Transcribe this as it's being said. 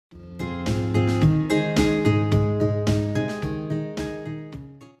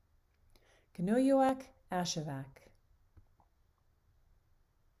Kenojuak Ashevak.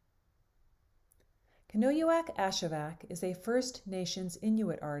 Kenojuak Ashevak is a First Nations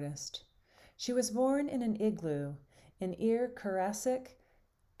Inuit artist. She was born in an igloo in Kenojuak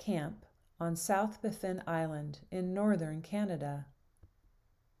Camp on South Baffin Island in northern Canada.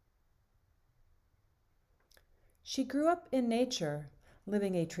 She grew up in nature,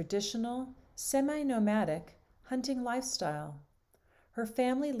 living a traditional, semi-nomadic hunting lifestyle. Her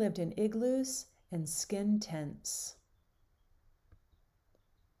family lived in igloos and skin tents.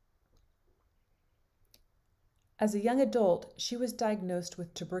 As a young adult, she was diagnosed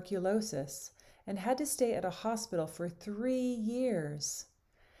with tuberculosis and had to stay at a hospital for 3 years.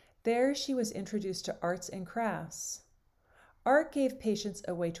 There, she was introduced to arts and crafts. Art gave patients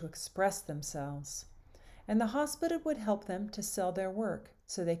a way to express themselves, and the hospital would help them to sell their work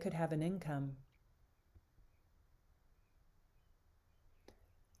so they could have an income.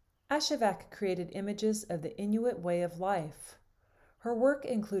 Ashevak created images of the Inuit way of life. Her work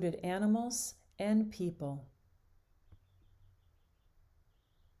included animals and people.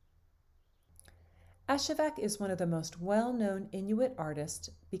 Ashevak is one of the most well-known Inuit artists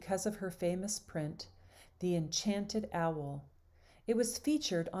because of her famous print, The Enchanted Owl. It was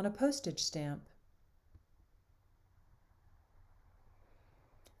featured on a postage stamp.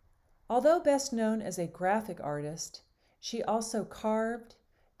 Although best known as a graphic artist, she also carved,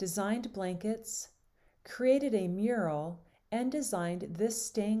 designed blankets, created a mural, and designed this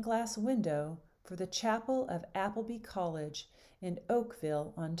stained glass window for the chapel of Appleby College in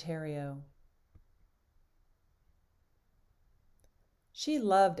Oakville, Ontario. She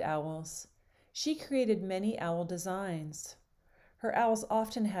loved owls. She created many owl designs. Her owls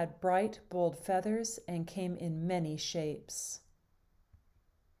often had bright, bold feathers and came in many shapes.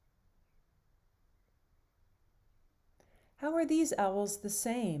 How are these owls the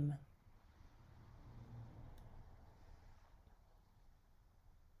same?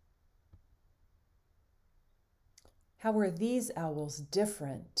 How are these owls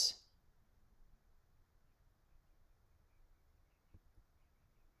different?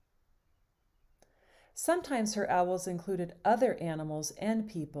 Sometimes her owls included other animals and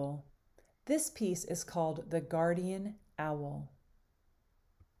people. This piece is called the guardian owl.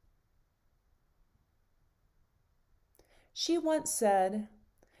 She once said,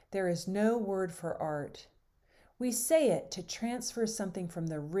 "There is no word for art. We say it to transfer something from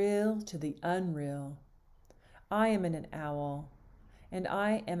the real to the unreal. I am an owl, and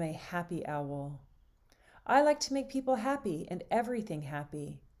I am a happy owl. I like to make people happy and everything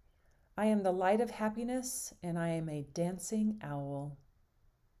happy. I am the light of happiness, and I am a dancing owl."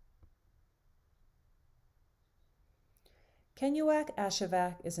 Kenojuak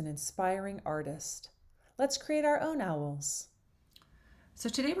Ashevak is an inspiring artist. Let's create our own owls. So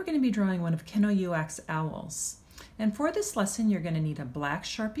today we're going to be drawing one of Kenojuak's owls. And for this lesson, you're going to need a black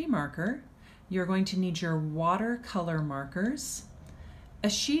Sharpie marker. You're going to need your watercolor markers, a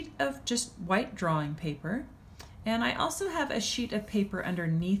sheet of just white drawing paper, and I also have a sheet of paper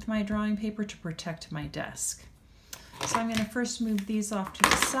underneath my drawing paper to protect my desk. So I'm going to first move these off to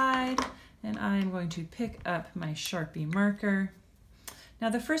the side, and I'm going to pick up my Sharpie marker. Now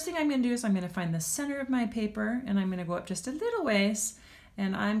the first thing I'm going to do is I'm going to find the center of my paper, and I'm going to go up just a little ways,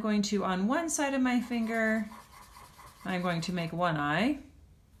 and I'm going to, on one side of my finger, I'm going to make one eye.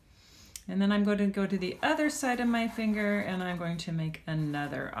 And then I'm going to go to the other side of my finger, and I'm going to make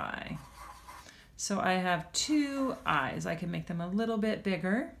another eye. So I have 2 eyes. I can make them a little bit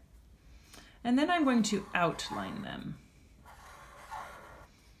bigger. And then I'm going to outline them.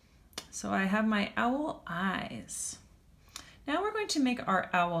 So I have my owl eyes. Now we're going to make our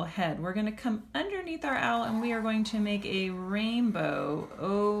owl head. We're going to come underneath our owl, and we are going to make a rainbow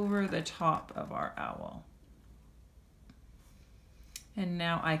over the top of our owl. And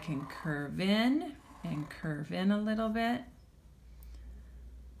now I can curve in and curve in a little bit.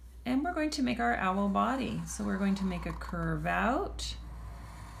 And we're going to make our owl body. So we're going to make a curve out,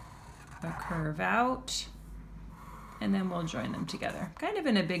 and then we'll join them together, kind of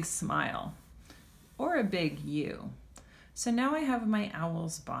in a big smile or a big U. So now I have my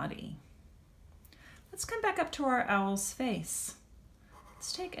owl's body. Let's come back up to our owl's face.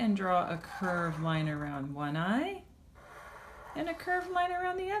 Let's take and draw a curved line around one eye and a curved line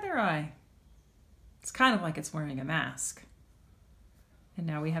around the other eye. It's kind of like it's wearing a mask. And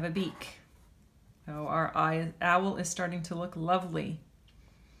now we have a beak. Oh, our owl is starting to look lovely.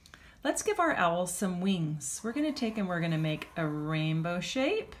 Let's give our owl some wings. We're going to take and we're going to make a rainbow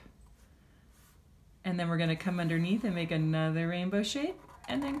shape. And then we're going to come underneath and make another rainbow shape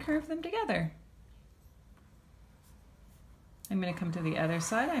and then curve them together. I'm going to come to the other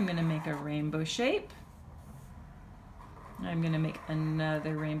side. I'm going to make a rainbow shape. I'm going to make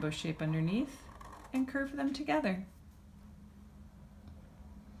another rainbow shape underneath and curve them together.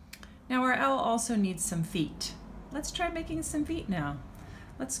 Now our owl also needs some feet. Let's try making some feet now.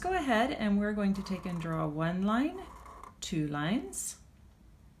 Let's go ahead and we're going to take and draw 1 line, 2 lines,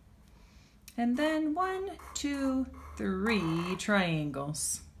 and then 1, 2, 3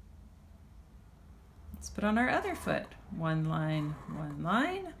 triangles. Let's put on our other foot. 1 line,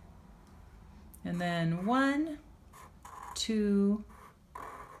 and then 1, 2,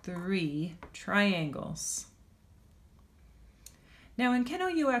 3 triangles. Now in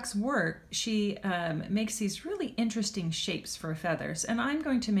Kenojuak's work, she makes these really interesting shapes for feathers, and I'm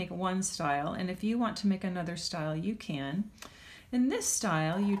going to make one style, and if you want to make another style, you can. In this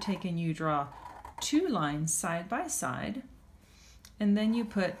style, you take and you draw 2 lines side by side, and then you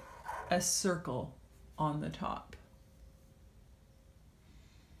put a circle on the top.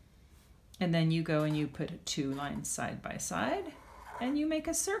 And then you go and you put 2 lines side by side, and you make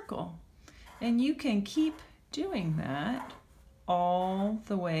a circle. And you can keep doing that all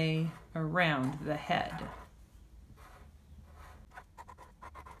the way around the head.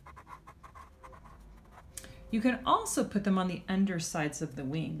 You can also put them on the undersides of the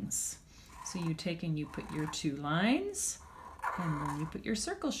wings. So you take and you put your 2 lines, and then you put your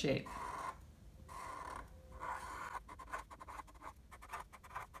circle shape.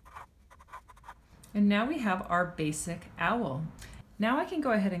 And now we have our basic owl. Now I can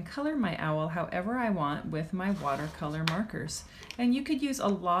go ahead and color my owl however I want with my watercolor markers. And you could use a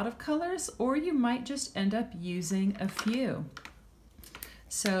lot of colors, or you might just end up using a few.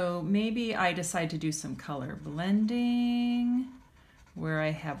 So maybe I decide to do some color blending, where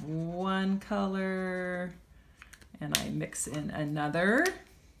I have one color and I mix in another.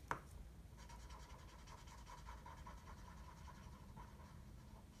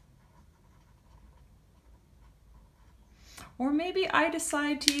 Or maybe I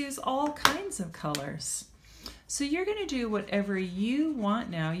decide to use all kinds of colors. So you're going to do whatever you want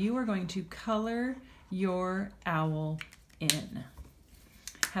now. You are going to color your owl in.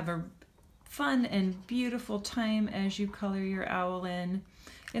 Have a fun and beautiful time as you color your owl in.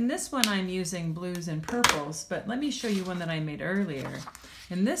 In this one I'm using blues and purples, but let me show you one that I made earlier.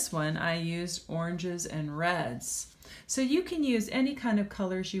 In this one I used oranges and reds. So you can use any kind of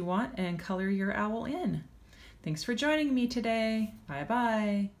colors you want and color your owl in. Thanks for joining me today.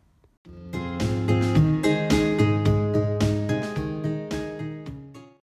 Bye-bye.